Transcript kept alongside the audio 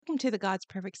to the God's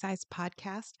Perfect Size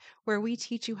podcast, where we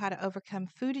teach you how to overcome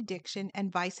food addiction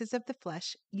and vices of the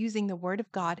flesh using the Word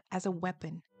of God as a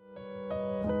weapon.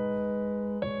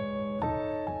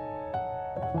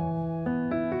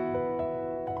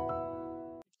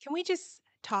 Can we just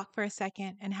talk for a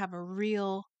second and have a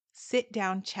real sit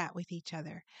down chat with each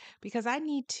other? Because I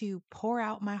need to pour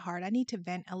out my heart. I need to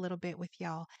vent a little bit with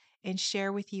y'all and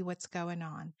share with you what's going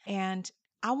on. And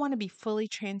I want to be fully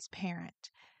transparent.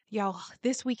 Y'all,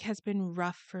 this week has been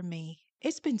rough for me.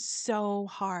 It's been so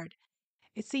hard.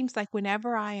 It seems like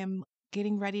whenever I am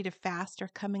getting ready to fast or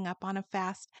coming up on a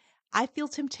fast, I feel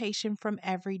temptation from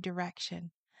every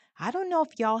direction. I don't know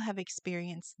if y'all have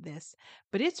experienced this,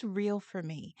 but it's real for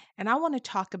me, and I want to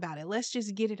talk about it. Let's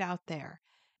just get it out there.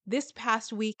 This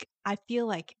past week, I feel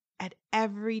like at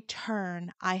every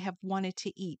turn I have wanted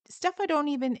to eat stuff I don't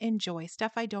even enjoy,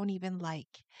 stuff I don't even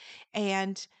like.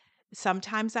 And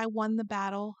sometimes I won the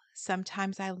battle,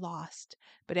 sometimes I lost,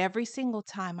 but every single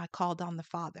time I called on the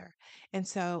Father. And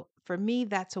so for me,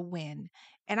 that's a win.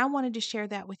 And I wanted to share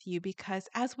that with you because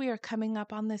as we are coming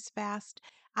up on this fast,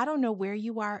 I don't know where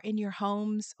you are in your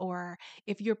homes or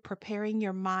if you're preparing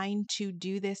your mind to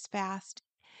do this fast.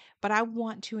 But I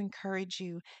want to encourage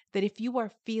you that if you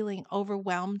are feeling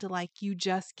overwhelmed, like you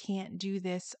just can't do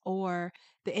this, or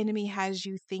the enemy has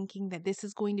you thinking that this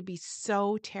is going to be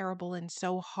so terrible and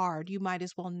so hard, you might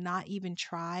as well not even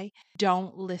try.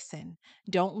 Don't listen.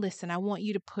 Don't listen. I want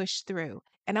you to push through.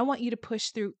 And I want you to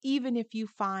push through even if you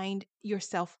find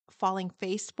yourself falling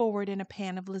face forward in a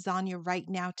pan of lasagna right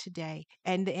now today,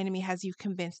 and the enemy has you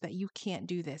convinced that you can't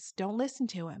do this. Don't listen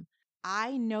to him.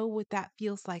 I know what that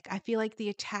feels like. I feel like the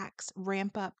attacks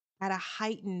ramp up at a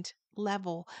heightened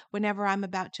level whenever I'm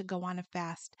about to go on a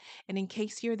fast. And in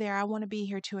case you're there, I want to be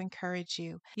here to encourage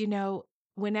you. You know,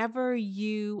 whenever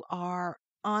you are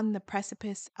on the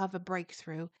precipice of a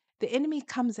breakthrough, the enemy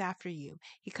comes after you.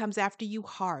 He comes after you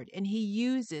hard, and he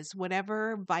uses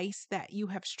whatever vice that you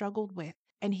have struggled with.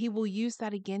 And he will use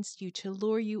that against you to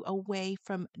lure you away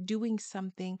from doing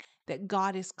something that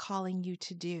God is calling you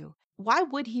to do. Why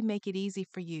would he make it easy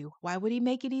for you? Why would he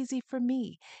make it easy for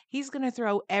me? He's going to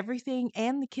throw everything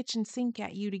and the kitchen sink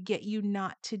at you to get you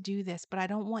not to do this, but I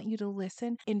don't want you to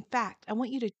listen. In fact, I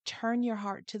want you to turn your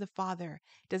heart to the Father.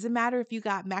 Doesn't matter if you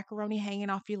got macaroni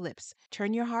hanging off your lips.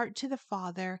 Turn your heart to the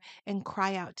Father and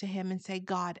cry out to him and say,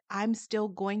 God, I'm still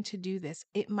going to do this.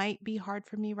 It might be hard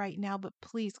for me right now, but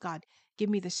please, God, give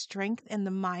me the strength and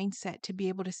the mindset to be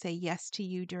able to say yes to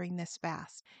you during this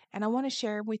fast. And I want to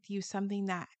share with you something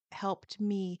that helped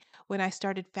me when I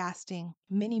started fasting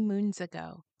many moons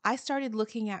ago. I started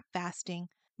looking at fasting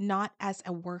not as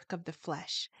a work of the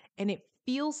flesh, and it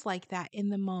feels like that in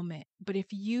the moment. But if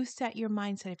you set your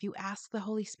mindset, if you ask the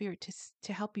Holy Spirit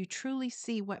to help you truly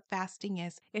see what fasting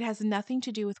is, it has nothing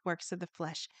to do with works of the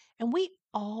flesh. And we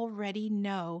already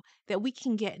know that we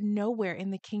can get nowhere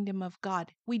in the kingdom of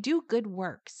God. We do good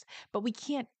works, but we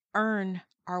can't earn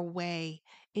our way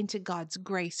into God's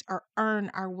grace or earn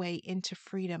our way into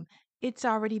freedom. It's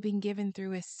already been given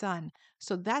through his son.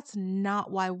 So that's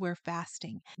not why we're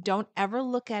fasting. Don't ever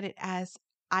look at it as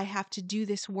I have to do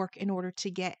this work in order to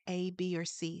get A, B, or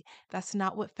C. That's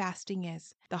not what fasting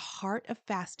is. The heart of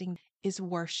fasting is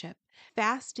worship.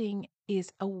 Fasting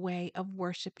is a way of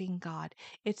worshiping God.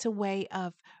 It's a way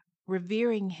of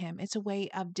revering him. It's a way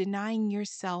of denying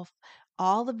yourself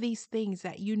all of these things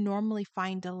that you normally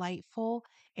find delightful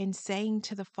and saying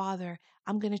to the Father,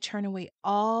 I'm going to turn away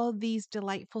all these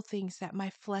delightful things that my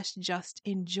flesh just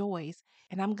enjoys,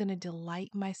 and I'm going to delight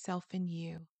myself in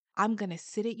you. I'm going to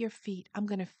sit at your feet. I'm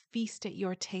going to feast at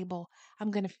your table. I'm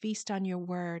going to feast on your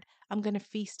word. I'm going to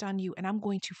feast on you, and I'm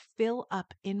going to fill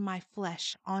up in my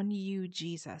flesh on you,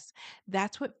 Jesus.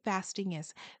 That's what fasting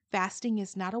is. Fasting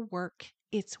is not a work,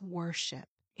 it's worship.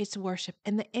 It's worship.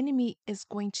 And the enemy is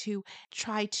going to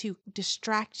try to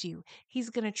distract you. He's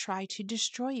going to try to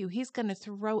destroy you. He's going to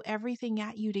throw everything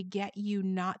at you to get you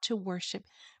not to worship,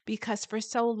 because for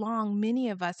so long, many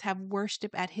of us have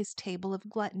worshiped at his table of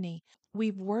gluttony.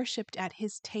 We've worshiped at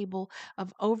his table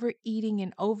of overeating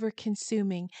and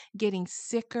overconsuming, getting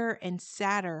sicker and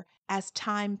sadder as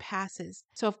time passes.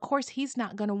 So, of course, he's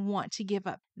not going to want to give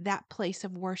up that place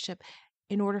of worship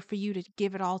in order for you to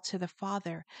give it all to the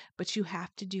Father, but you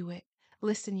have to do it.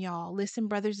 Listen, y'all. Listen,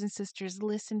 brothers and sisters.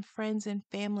 Listen, friends and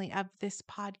family of this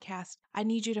podcast. I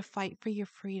need you to fight for your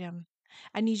freedom.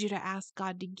 I need you to ask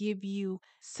God to give you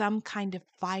some kind of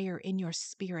fire in your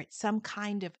spirit, some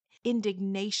kind of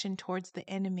indignation towards the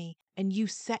enemy, and you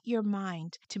set your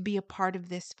mind to be a part of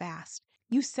this fast.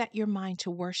 You set your mind to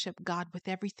worship God with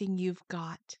everything you've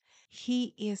got.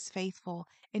 He is faithful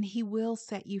and he will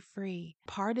set you free.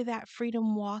 Part of that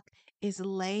freedom walk is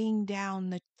laying down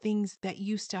the things that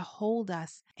used to hold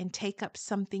us and take up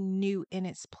something new in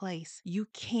its place. You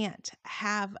can't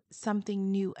have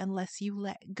something new unless you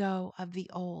let go of the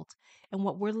old. And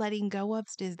what we're letting go of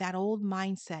is that old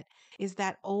mindset, is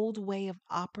that old way of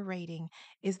operating,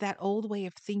 is that old way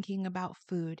of thinking about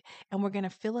food. And we're going to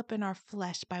fill up in our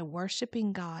flesh by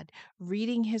worshiping God,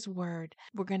 reading His Word.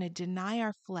 We're going to deny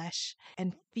our flesh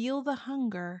and feel the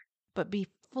hunger, but be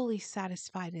fully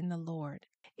satisfied in the Lord.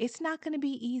 It's not going to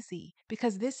be easy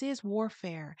because this is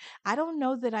warfare. I don't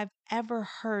know that I've ever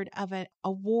heard of a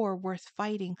war worth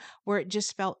fighting where it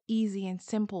just felt easy and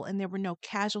simple and there were no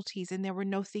casualties and there were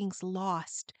no things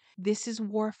lost. This is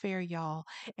warfare, y'all,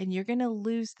 and you're going to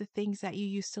lose the things that you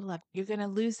used to love. You're going to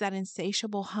lose that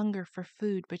insatiable hunger for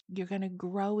food, but you're going to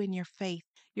grow in your faith.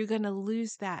 You're going to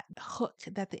lose that hook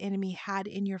that the enemy had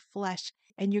in your flesh,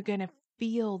 and you're going to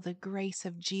feel the grace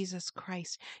of Jesus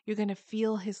Christ. You're going to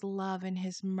feel His love and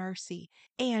His mercy,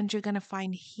 and you're going to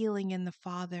find healing in the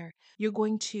Father. You're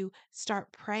going to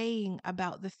start praying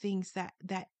about the things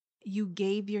that you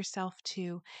gave yourself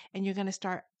to, and you're going to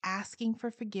start asking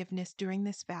for forgiveness during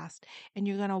this fast, and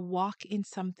you're going to walk in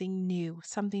something new,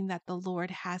 something that the Lord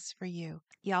has for you.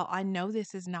 Y'all, I know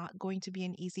this is not going to be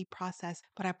an easy process,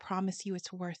 but I promise you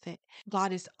it's worth it.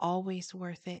 God is always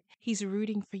worth it. He's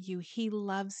rooting for you. He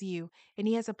loves you, and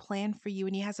He has a plan for you,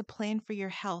 and He has a plan for your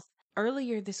health.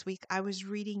 Earlier this week, I was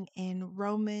reading in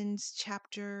Romans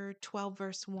chapter 12,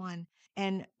 verse 1.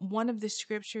 And one of the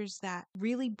scriptures that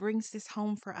really brings this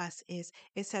home for us is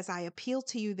it says, I appeal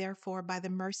to you, therefore, by the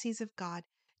mercies of God,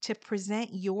 to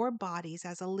present your bodies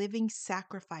as a living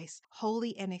sacrifice,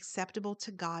 holy and acceptable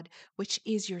to God, which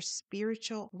is your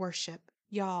spiritual worship.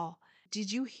 Y'all, did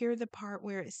you hear the part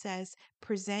where it says,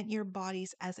 present your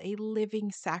bodies as a living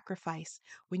sacrifice?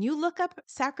 When you look up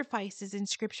sacrifices in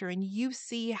scripture and you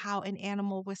see how an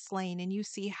animal was slain and you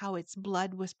see how its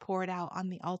blood was poured out on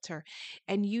the altar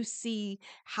and you see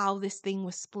how this thing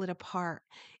was split apart,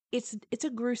 it's a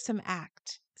gruesome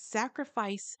act.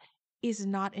 Sacrifice is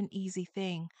not an easy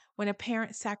thing. When a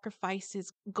parent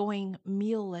sacrifices going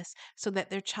mealless so that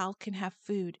their child can have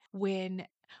food,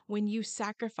 when you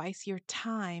sacrifice your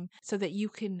time so that you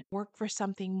can work for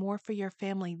something more for your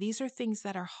family, these are things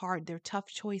that are hard. They're tough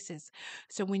choices.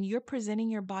 So when you're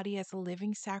presenting your body as a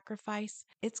living sacrifice,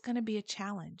 it's going to be a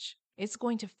challenge. It's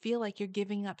going to feel like you're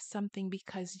giving up something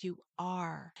because you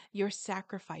are. You're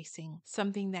sacrificing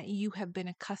something that you have been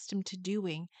accustomed to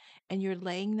doing, and you're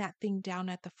laying that thing down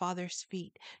at the Father's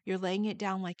feet. You're laying it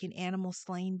down like an animal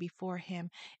slain before Him,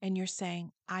 and you're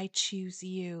saying, I choose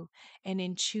you. And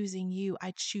in choosing you,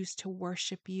 I choose to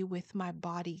worship you with my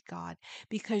body, God,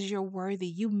 because you're worthy.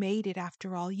 You made it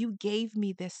after all. You gave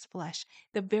me this flesh.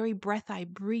 The very breath I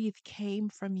breathe came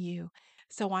from you.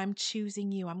 So I'm choosing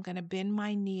you. I'm going to bend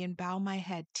my knee and bow my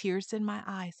head, tears in my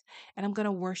eyes, and I'm going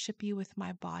to worship you with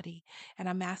my body. And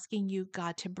I'm asking you,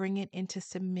 God, to bring it into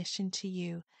submission to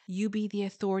you. You be the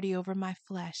authority over my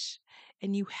flesh,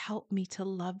 and you help me to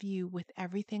love you with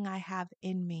everything I have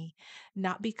in me,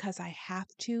 not because I have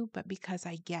to, but because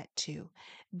I get to.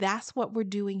 That's what we're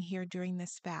doing here during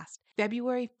this fast.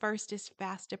 February 1st is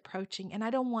fast approaching, and I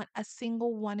don't want a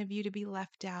single one of you to be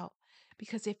left out.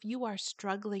 Because if you are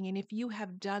struggling and if you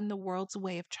have done the world's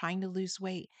way of trying to lose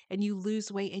weight and you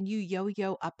lose weight and you yo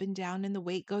yo up and down and the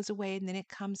weight goes away and then it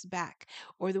comes back,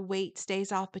 or the weight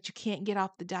stays off but you can't get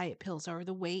off the diet pills, or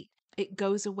the weight it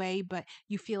goes away but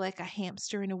you feel like a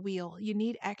hamster in a wheel. You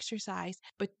need exercise,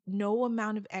 but no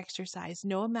amount of exercise,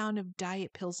 no amount of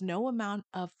diet pills, no amount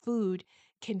of food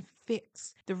can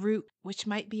fix the root, which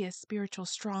might be a spiritual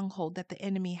stronghold that the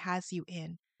enemy has you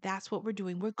in. That's what we're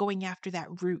doing. We're going after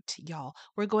that root, y'all.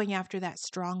 We're going after that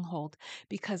stronghold,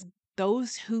 because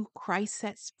those who Christ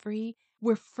sets free,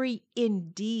 we're free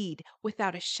indeed.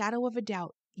 Without a shadow of a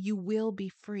doubt, you will be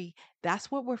free.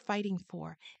 That's what we're fighting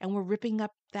for. And we're ripping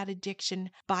up that addiction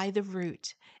by the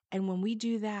root. And when we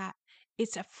do that,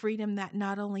 it's a freedom that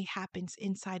not only happens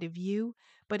inside of you,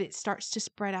 but it starts to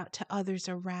spread out to others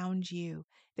around you.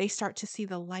 They start to see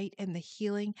the light and the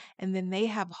healing, and then they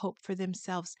have hope for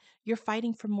themselves. You're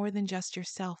fighting for more than just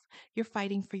yourself. You're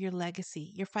fighting for your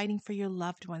legacy. You're fighting for your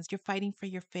loved ones. You're fighting for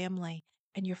your family,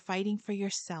 and you're fighting for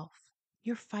yourself.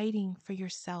 You're fighting for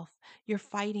yourself. You're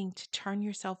fighting to turn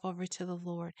yourself over to the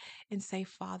Lord and say,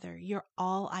 Father, you're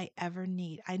all I ever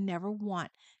need. I never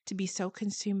want to be so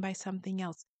consumed by something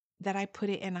else that I put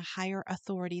it in a higher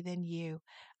authority than you.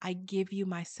 I give you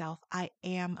myself. I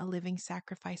am a living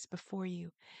sacrifice before you.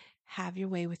 Have your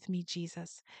way with me,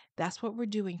 Jesus. That's what we're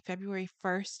doing February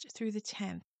 1st through the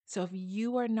 10th. So if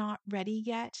you are not ready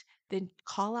yet, then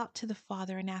call out to the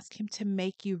Father and ask Him to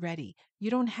make you ready.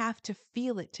 You don't have to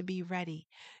feel it to be ready.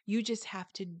 You just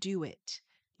have to do it.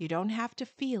 You don't have to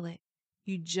feel it.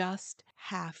 You just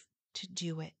have to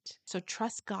do it. So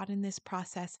trust God in this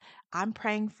process. I'm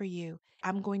praying for you.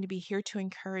 I'm going to be here to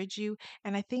encourage you.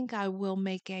 And I think I will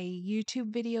make a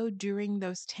YouTube video during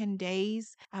those 10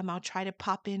 days. I'll try to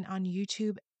pop in on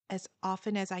YouTube as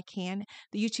often as I can.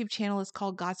 The YouTube channel is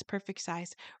called God's Perfect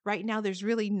Size. Right now, there's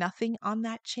really nothing on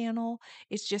that channel.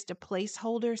 It's just a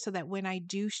placeholder so that when I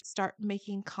do start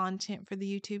making content for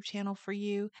the YouTube channel for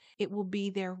you, it will be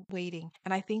there waiting.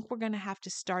 And I think we're going to have to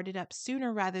start it up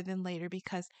sooner rather than later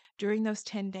because during those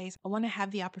 10 days, I want to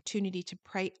have the opportunity to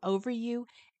pray over you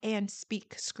and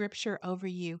speak scripture over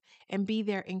you and be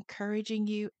there encouraging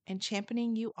you and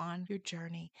championing you on your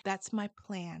journey. That's my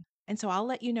plan. And so I'll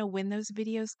let you know when those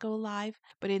videos go live.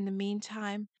 But in the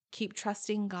meantime, keep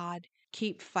trusting God.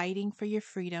 Keep fighting for your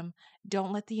freedom.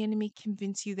 Don't let the enemy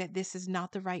convince you that this is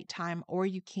not the right time or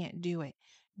you can't do it.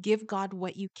 Give God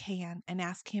what you can and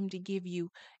ask Him to give you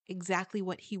exactly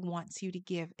what He wants you to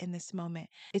give in this moment.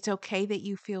 It's okay that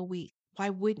you feel weak. Why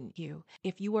wouldn't you?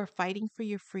 If you are fighting for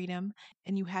your freedom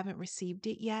and you haven't received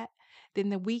it yet, then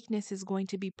the weakness is going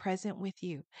to be present with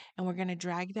you. And we're going to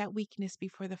drag that weakness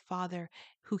before the Father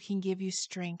who can give you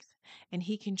strength. And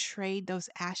He can trade those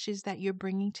ashes that you're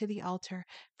bringing to the altar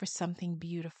for something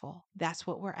beautiful. That's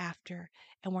what we're after.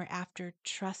 And we're after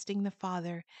trusting the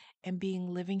Father and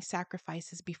being living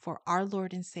sacrifices before our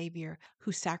Lord and Savior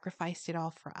who sacrificed it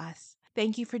all for us.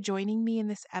 Thank you for joining me in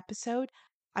this episode.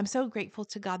 I'm so grateful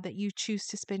to God that you choose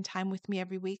to spend time with me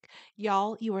every week.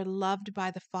 Y'all, you are loved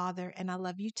by the Father, and I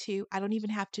love you too. I don't even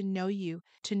have to know you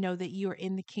to know that you are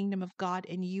in the kingdom of God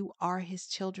and you are His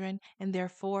children, and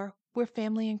therefore, we're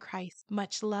family in Christ.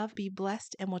 Much love, be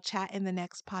blessed, and we'll chat in the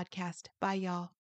next podcast. Bye, y'all.